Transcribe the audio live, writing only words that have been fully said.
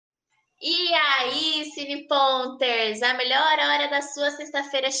E aí, Cine Ponters, a melhor hora da sua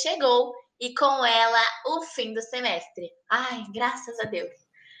sexta-feira chegou e com ela o fim do semestre. Ai, graças a Deus.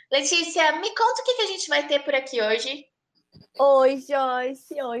 Letícia, me conta o que a gente vai ter por aqui hoje. Oi,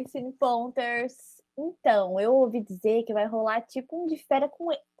 Joyce. Oi, Cine Ponters. Então, eu ouvi dizer que vai rolar tipo um de férias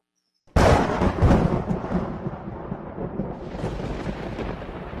com ele.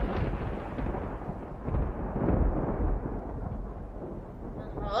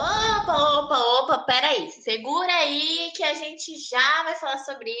 Opa, peraí. Segura aí que a gente já vai falar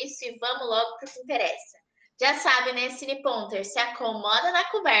sobre isso e vamos logo pro que interessa. Já sabe, né, Cine Ponter? Se acomoda na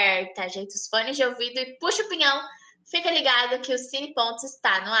coberta, ajeita os fones de ouvido e puxa o pinhão. Fica ligado que o Cine Ponto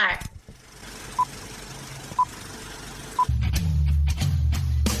está no ar.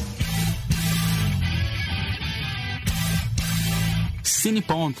 Cine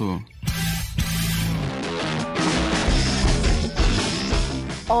Ponto.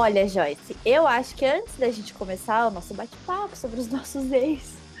 Olha, Joyce, eu acho que antes da gente começar o nosso bate-papo sobre os nossos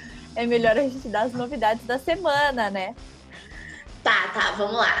ex, é melhor a gente dar as novidades da semana, né? Tá,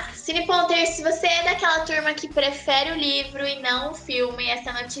 vamos lá. Cine Ponter, se você é daquela turma que prefere o livro e não o filme,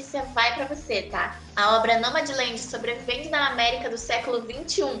 essa notícia vai pra você, tá? A obra Nomadland, sobrevivendo na América do século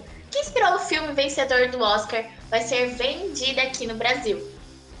XXI, que inspirou o filme vencedor do Oscar, vai ser vendida aqui no Brasil.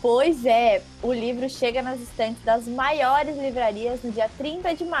 Pois é, o livro chega nas estantes das maiores livrarias no dia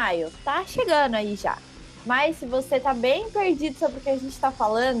 30 de maio. Tá chegando aí já. Mas se você tá bem perdido sobre o que a gente tá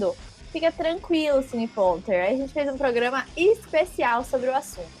falando, fica tranquilo, Cine Ponter. A gente fez um programa especial sobre o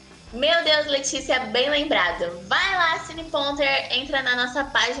assunto. Meu Deus, Letícia, bem lembrado. Vai lá, Cine Ponter, entra na nossa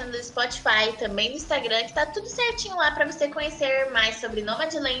página do Spotify, também no Instagram, que tá tudo certinho lá para você conhecer mais sobre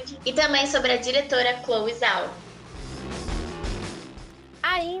Nomadland e também sobre a diretora Chloe Zhao.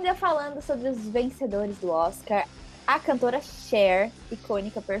 Ainda falando sobre os vencedores do Oscar, a cantora Cher,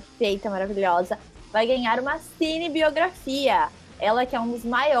 icônica, perfeita, maravilhosa, vai ganhar uma cinebiografia. Ela, que é um dos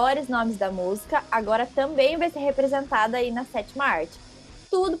maiores nomes da música, agora também vai ser representada aí na 7ª arte.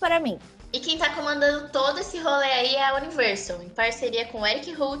 Tudo para mim. E quem tá comandando todo esse rolê aí é a Universal, em parceria com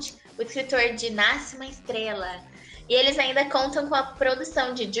Eric Holt, o escritor de Nasce uma Estrela. E eles ainda contam com a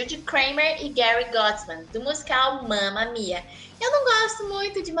produção de Judy Kramer e Gary Gottman, do musical Mamma Mia. Eu não gosto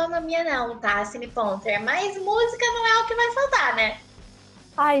muito de Mamma Mia não, tá, Cine Ponter? Mas música não é o que vai faltar, né?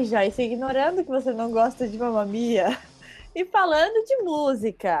 Ai, Joyce, ignorando que você não gosta de Mamma Mia e falando de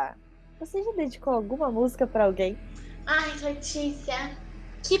música, você já dedicou alguma música para alguém? Ai, Letícia,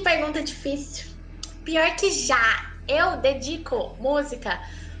 que pergunta difícil. Pior que já, eu dedico música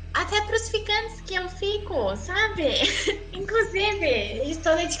até pros ficantes que eu fico, sabe? Inclusive,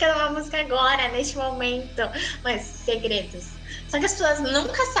 estou dedicando uma música agora, neste momento, mas segredos. Só que as pessoas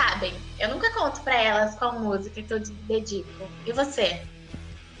nunca sabem. Eu nunca conto pra elas qual música que eu dedico. E você?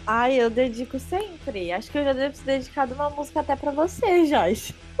 Ai, eu dedico sempre. Acho que eu já devo ter dedicado uma música até pra você,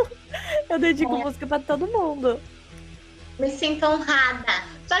 Joyce. Eu dedico música pra todo mundo. Me sinto honrada.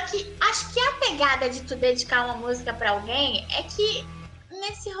 Só que acho que a pegada de tu dedicar uma música pra alguém é que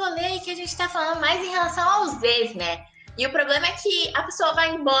nesse rolê aí que a gente tá falando mais em relação aos ex, né? E o problema é que a pessoa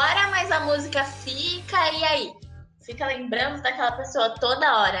vai embora, mas a música fica, e aí? Fica lembrando daquela pessoa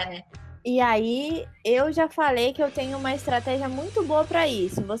toda hora, né? E aí, eu já falei que eu tenho uma estratégia muito boa pra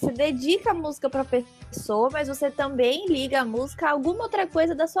isso. Você dedica a música pra pessoa, mas você também liga a música a alguma outra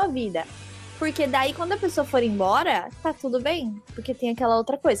coisa da sua vida. Porque daí, quando a pessoa for embora, tá tudo bem. Porque tem aquela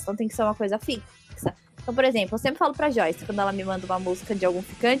outra coisa, então tem que ser uma coisa fixa. Então, por exemplo, eu sempre falo pra Joyce, quando ela me manda uma música de algum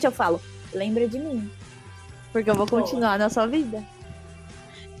ficante, eu falo, lembra de mim. Porque eu vou continuar na sua vida.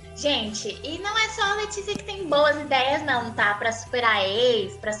 Gente, e não é só a Letícia que tem boas ideias não, tá? Pra superar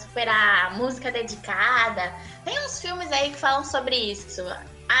ex, pra superar música dedicada. Tem uns filmes aí que falam sobre isso.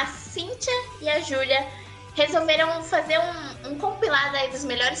 A Cíntia e a Júlia resolveram fazer um compilado aí dos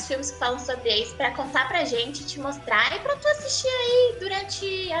melhores filmes que falam sobre ex pra contar pra gente, te mostrar e pra tu assistir aí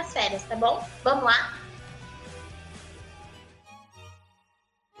durante as férias, tá bom? Vamos lá?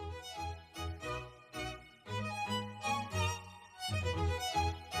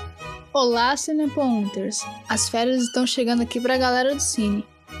 Olá, Cine Ponters! As férias estão chegando aqui pra galera do cine.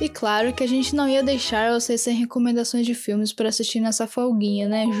 E claro que a gente não ia deixar vocês sem recomendações de filmes pra assistir nessa folguinha,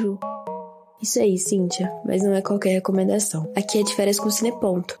 né, Ju? Isso aí, Cíntia, mas não é qualquer recomendação. Aqui é de Férias com Cine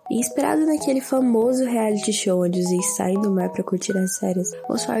Ponto. E inspirado naquele famoso reality show onde os ex saem do mar pra curtir as férias,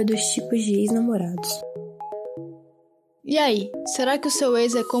 vamos falar dos tipos de ex-namorados. E aí, será que o seu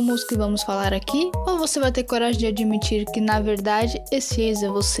ex é como os que vamos falar aqui? Ou você vai ter coragem de admitir que, na verdade, esse ex é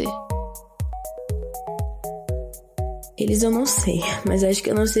você? Eles eu não sei, mas acho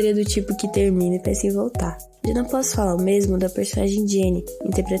que eu não seria do tipo que termina e pensa em voltar. Já não posso falar o mesmo da personagem Jenny,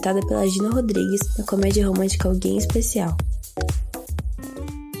 interpretada pela Gina Rodrigues na comédia romântica Alguém Especial.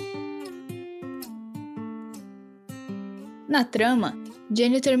 Na trama,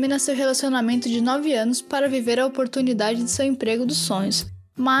 Jenny termina seu relacionamento de 9 anos para viver a oportunidade de seu emprego dos sonhos,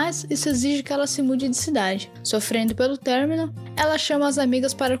 mas isso exige que ela se mude de cidade. Sofrendo pelo término, ela chama as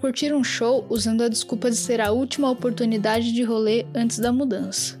amigas para curtir um show usando a desculpa de ser a última oportunidade de rolê antes da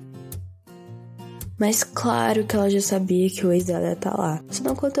mudança. Mas claro que ela já sabia que o ex dela ia estar lá, só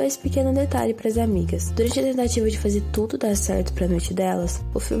não contou esse pequeno detalhe para as amigas. Durante a tentativa de fazer tudo dar certo para a noite delas,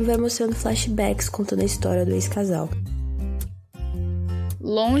 o filme vai mostrando flashbacks contando a história do ex-casal.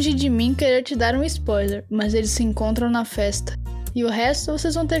 Longe de mim querer te dar um spoiler, mas eles se encontram na festa. E o resto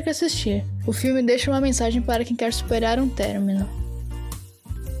vocês vão ter que assistir. O filme deixa uma mensagem para quem quer superar um término.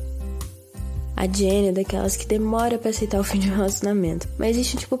 A Jenny é daquelas que demora pra aceitar o fim de um relacionamento, mas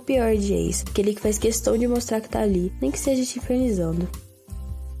existe um tipo pior de ex, aquele que faz questão de mostrar que tá ali, nem que seja te infernizando.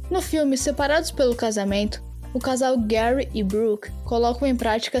 No filme, separados pelo casamento, o casal Gary e Brooke colocam em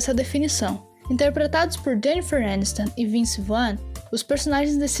prática essa definição. Interpretados por Jennifer Aniston e Vince Vaughn, os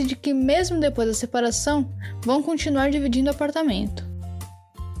personagens decidem que mesmo depois da separação, vão continuar dividindo o apartamento.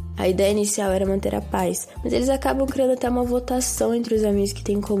 A ideia inicial era manter a paz, mas eles acabam criando até uma votação entre os amigos que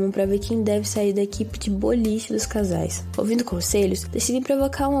têm em comum para ver quem deve sair da equipe de boliche dos casais. Ouvindo conselhos, decidem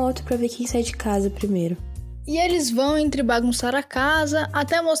provocar um outro para ver quem sai de casa primeiro. E eles vão entre bagunçar a casa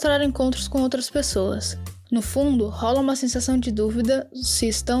até mostrar encontros com outras pessoas. No fundo, rola uma sensação de dúvida se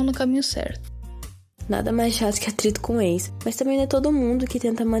estão no caminho certo. Nada mais chato que atrito com ex, mas também não é todo mundo que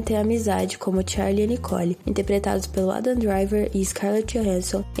tenta manter a amizade, como Charlie e Nicole, interpretados pelo Adam Driver e Scarlett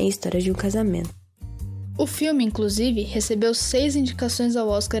Johansson em História de um Casamento. O filme, inclusive, recebeu 6 indicações ao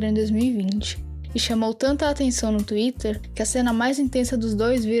Oscar em 2020 e chamou tanta atenção no Twitter que a cena mais intensa dos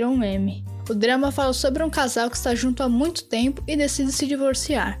dois virou um meme. O drama fala sobre um casal que está junto há muito tempo e decide se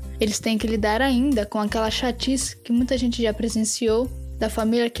divorciar. Eles têm que lidar ainda com aquela chatice que muita gente já presenciou da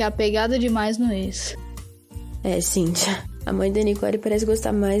família que é apegada demais no ex. Cíntia, a mãe da Nicole parece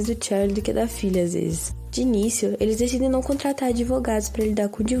gostar mais do Charlie do que da filha às vezes. De início, eles decidem não contratar advogados para lidar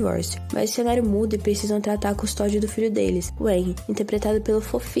com o divórcio, mas o cenário muda e precisam tratar a custódia do filho deles, o Henry, interpretado pelo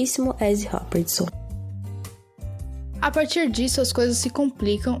fofíssimo Ezzy Robertson. A partir disso, as coisas se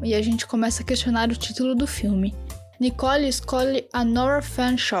complicam e a gente começa a questionar o título do filme. Nicole escolhe a Nora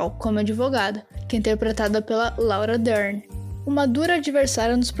Fanshawe como advogada, que é interpretada pela Laura Dern, uma dura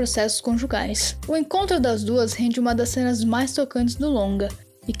adversária nos processos conjugais. O encontro das duas rende uma das cenas mais tocantes do longa,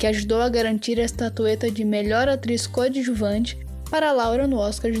 e que ajudou a garantir a estatueta de melhor atriz coadjuvante para Laura no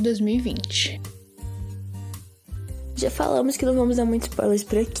Oscar de 2020. Já falamos que não vamos dar muitos spoilers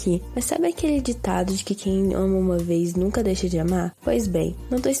por aqui, mas sabe aquele ditado de que quem ama uma vez nunca deixa de amar? Pois bem,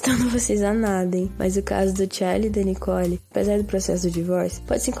 não tô instando vocês a nada, hein? Mas o caso do Charlie e da Nicole, apesar do processo do divórcio,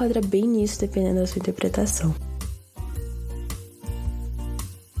 pode se enquadrar bem nisso dependendo da sua interpretação.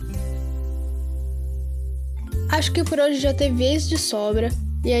 Acho que por hoje já teve ex de sobra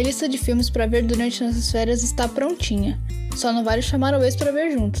e a lista de filmes pra ver durante nossas férias está prontinha. Só não vale chamar o ex pra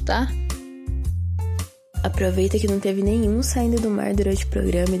ver junto, tá? Aproveita que não teve nenhum saindo do mar durante o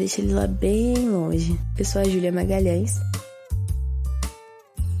programa e deixa ele lá bem longe. Eu sou a Júlia Magalhães.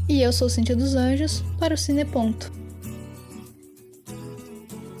 E eu sou Cíntia dos Anjos para o Cine Ponto.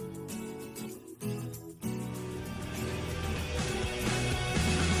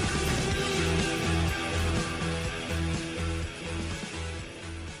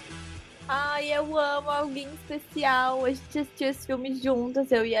 Ai, eu amo Alguém Especial. A gente assistiu esse filme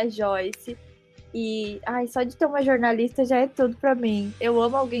juntas, eu e a Joyce. E, só de ter uma jornalista já é tudo pra mim. Eu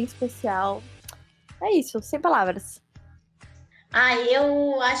amo Alguém Especial. É isso, sem palavras.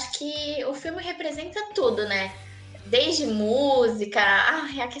 Eu acho que o filme representa tudo, né? Desde música,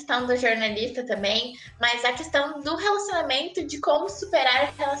 a questão do jornalista também, mas a questão do relacionamento, de como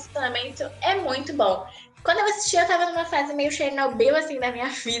superar o relacionamento é muito bom. Quando eu assisti, eu tava numa fase meio Chernobyl, assim, da minha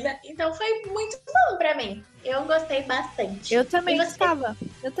vida, então foi muito bom pra mim. Eu gostei bastante. Eu também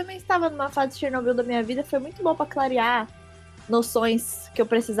estava numa fase Chernobyl da minha vida, foi muito bom pra clarear noções que eu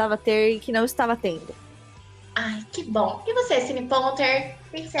precisava ter e que não estava tendo. Ai, que bom. E você, Cine Ponto,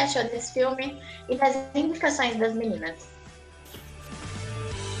 o que você achou desse filme e das indicações das meninas?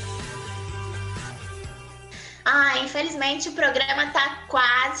 Infelizmente o programa tá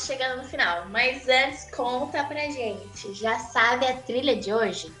quase chegando no final, mas antes conta pra gente, já sabe a trilha de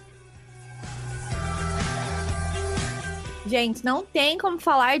hoje? Gente, não tem como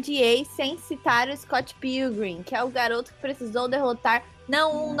falar de ex sem citar o Scott Pilgrim, que é o garoto que precisou derrotar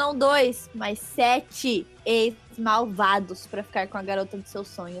não um, não dois, mas 7 ex-malvados pra ficar com a garota dos seus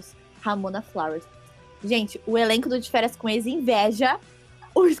sonhos, Ramona Flowers. Gente, o elenco do De Férias com Ex inveja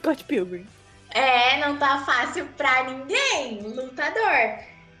o Scott Pilgrim. Não tá fácil pra ninguém,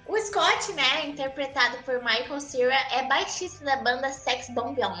 lutador. O Scott, né, interpretado por Michael Cera, é baixista da banda Sex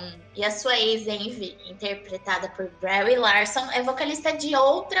Bomb. E a sua ex-Envy, interpretada por Brie Larson, é vocalista de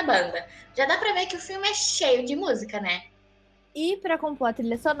outra banda. Já dá pra ver que o filme é cheio de música, né? E para compor a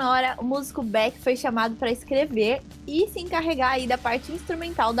trilha sonora, o músico Beck foi chamado para escrever e se encarregar aí da parte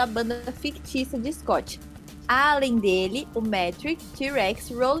instrumental da banda fictícia de Scott. Além dele, o Metric,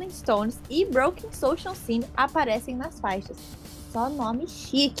 T-Rex, Rolling Stones e Broken Social Scene aparecem nas faixas. Só nome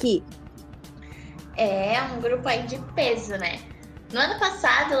chique. É um grupo aí de peso, né? No ano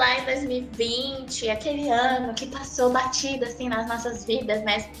passado, lá em 2020, aquele ano que passou batido assim nas nossas vidas,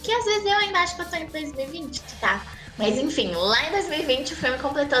 né? Que às vezes eu ainda acho que eu tô em 2020, tá? Mas enfim, lá em 2020 o filme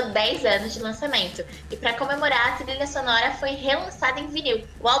completou 10 anos de lançamento. E para comemorar, a trilha sonora foi relançada em vinil.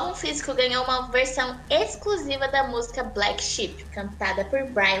 O álbum físico ganhou uma versão exclusiva da música Black Sheep, cantada por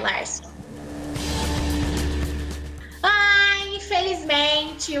Brie Larson.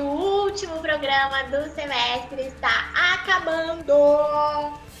 Infelizmente, o último programa do semestre está acabando.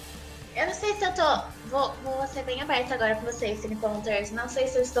 Eu não sei se eu tô... Vou ser bem aberta agora com vocês, Cine Ponters. Não sei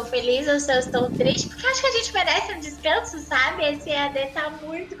se eu estou feliz ou se eu estou triste, porque acho que a gente merece um descanso, sabe? Esse EAD tá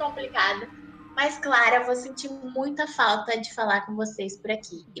muito complicado. Mas, claro, eu vou sentir muita falta de falar com vocês por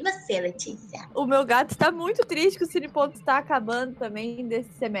aqui. E você, Letícia? O meu gato está muito triste que o Cine Ponto está acabando também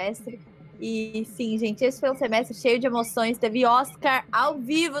desse semestre. E sim, gente, esse foi um semestre cheio de emoções. Teve Oscar ao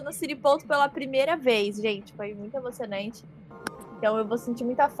vivo no Cine Ponto pela primeira vez, gente. Foi muito emocionante. Então eu vou sentir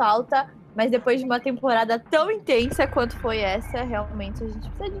muita falta. Mas depois de uma temporada tão intensa quanto foi essa, realmente a gente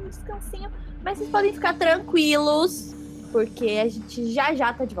precisa de um descansinho. Mas vocês podem ficar tranquilos, porque a gente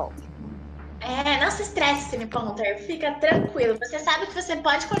já tá de volta. Não se estresse, Cine Ponter. Fica tranquilo. Você sabe que você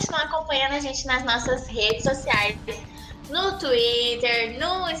pode continuar acompanhando a gente nas nossas redes sociais. No Twitter,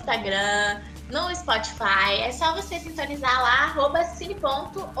 no Instagram, no Spotify. É só você sintonizar lá,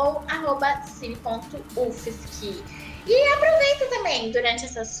 @cineponto ou @cine.ufsc. E aproveita também durante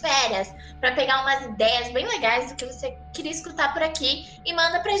essas férias para pegar umas ideias bem legais do que você queria escutar por aqui e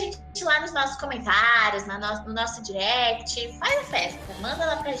manda pra gente lá nos nossos comentários, no nosso direct. Faz a festa, manda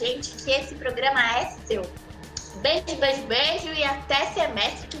lá pra gente que esse programa é seu. Beijo, beijo, beijo e até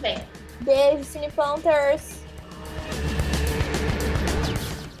semestre que vem. Beijo, Cineponters!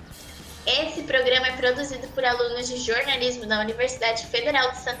 Esse programa é produzido por alunos de jornalismo da Universidade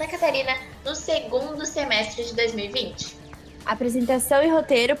Federal de Santa Catarina no segundo semestre de 2020. Apresentação e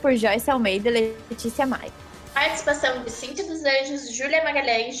roteiro por Joyce Almeida e Letícia Maia. Participação de Cíntia dos Anjos, Júlia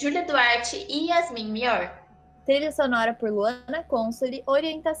Magalhães, Júlia Duarte e Yasmin Mior. Trilha sonora por Luana Consoli,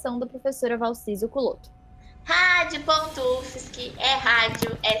 orientação da professora Valci Zuculoto. Rádio Ponto UFSC é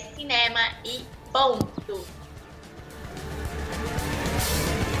rádio, é cinema e ponto.